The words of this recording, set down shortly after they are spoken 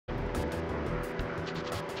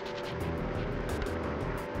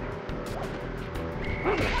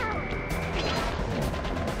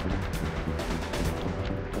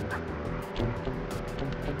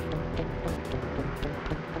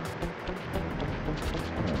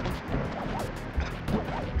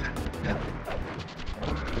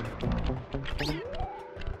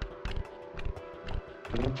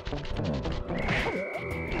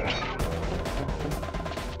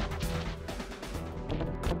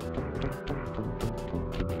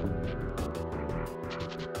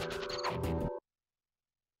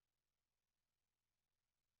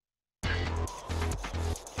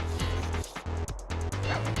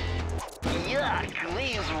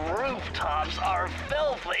These rooftops are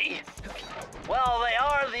filthy. Well, they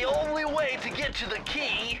are the only way to get to the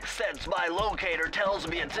key, since my locator tells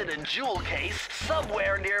me it's in a jewel case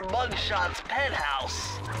somewhere near Mugshot's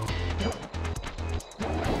penthouse.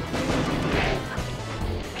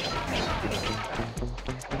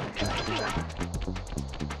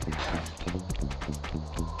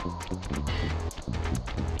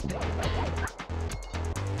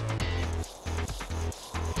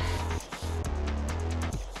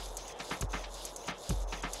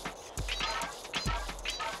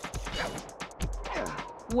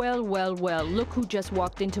 Well, well, well, look who just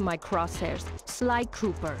walked into my crosshairs. Sly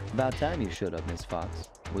Cooper. About time you showed up, Miss Fox.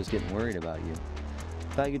 Was getting worried about you.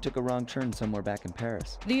 Thought you took a wrong turn somewhere back in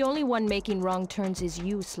Paris. The only one making wrong turns is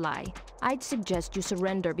you, Sly. I'd suggest you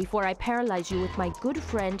surrender before I paralyze you with my good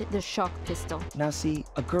friend, the shock pistol. Now see,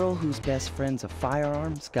 a girl whose best friend's a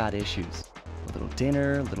firearm's got issues. A little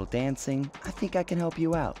dinner, a little dancing. I think I can help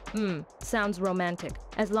you out. Sounds romantic.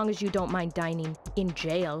 As long as you don't mind dining in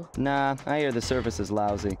jail. Nah, I hear the service is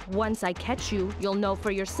lousy. Once I catch you, you'll know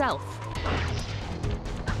for yourself.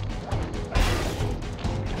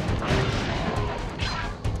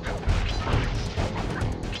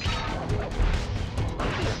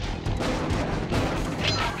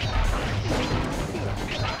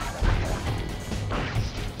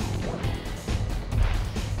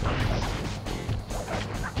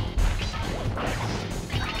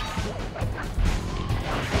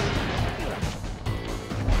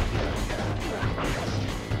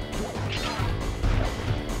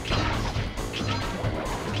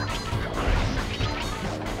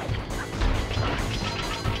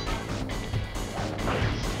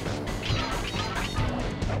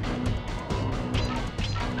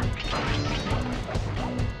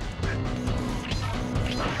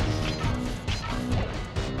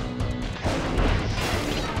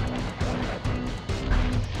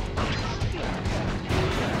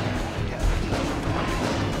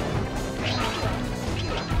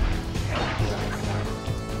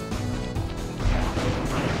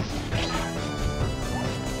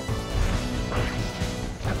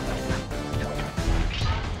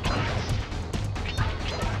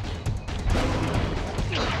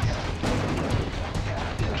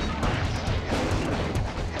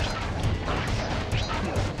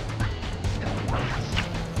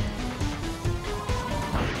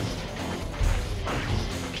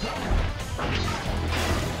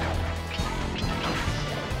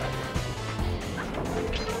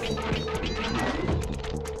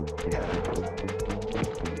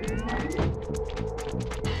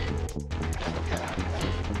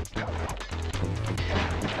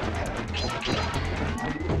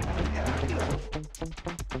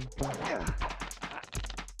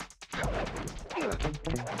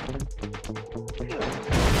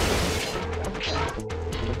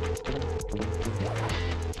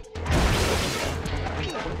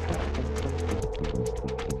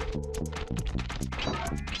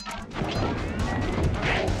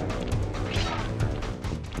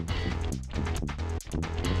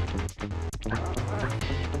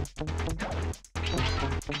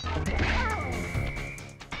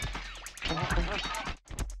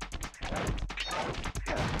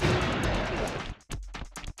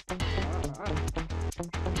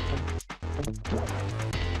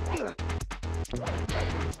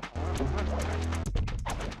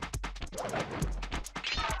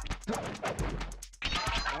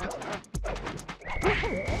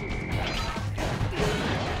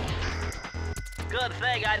 Good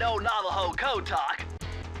thing I know Navajo code talk.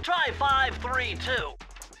 Try 532.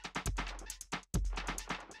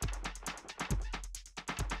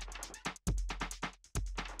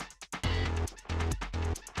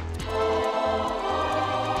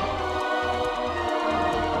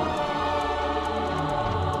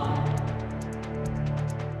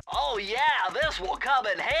 Oh yeah, this will come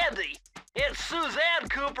in handy. It's Suzanne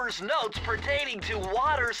Cooper's notes pertaining to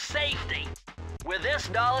water safety. With this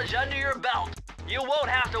knowledge under your belt, you won't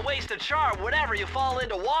have to waste a charm whenever you fall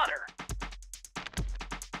into water.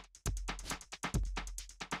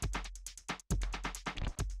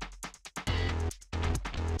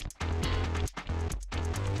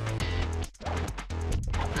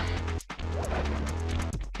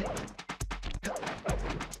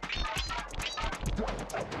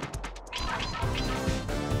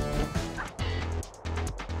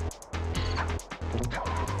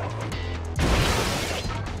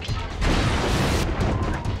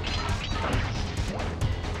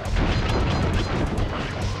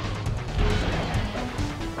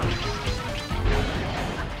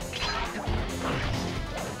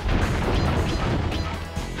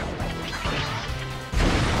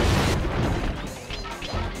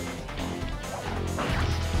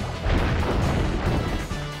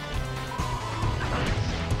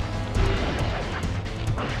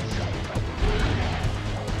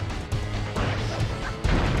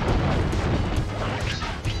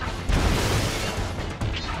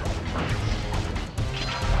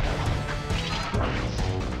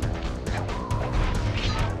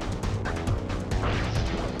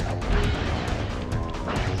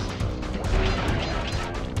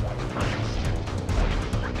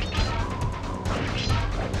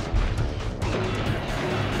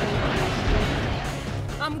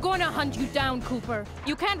 hunt you down, Cooper.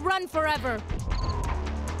 You can't run forever.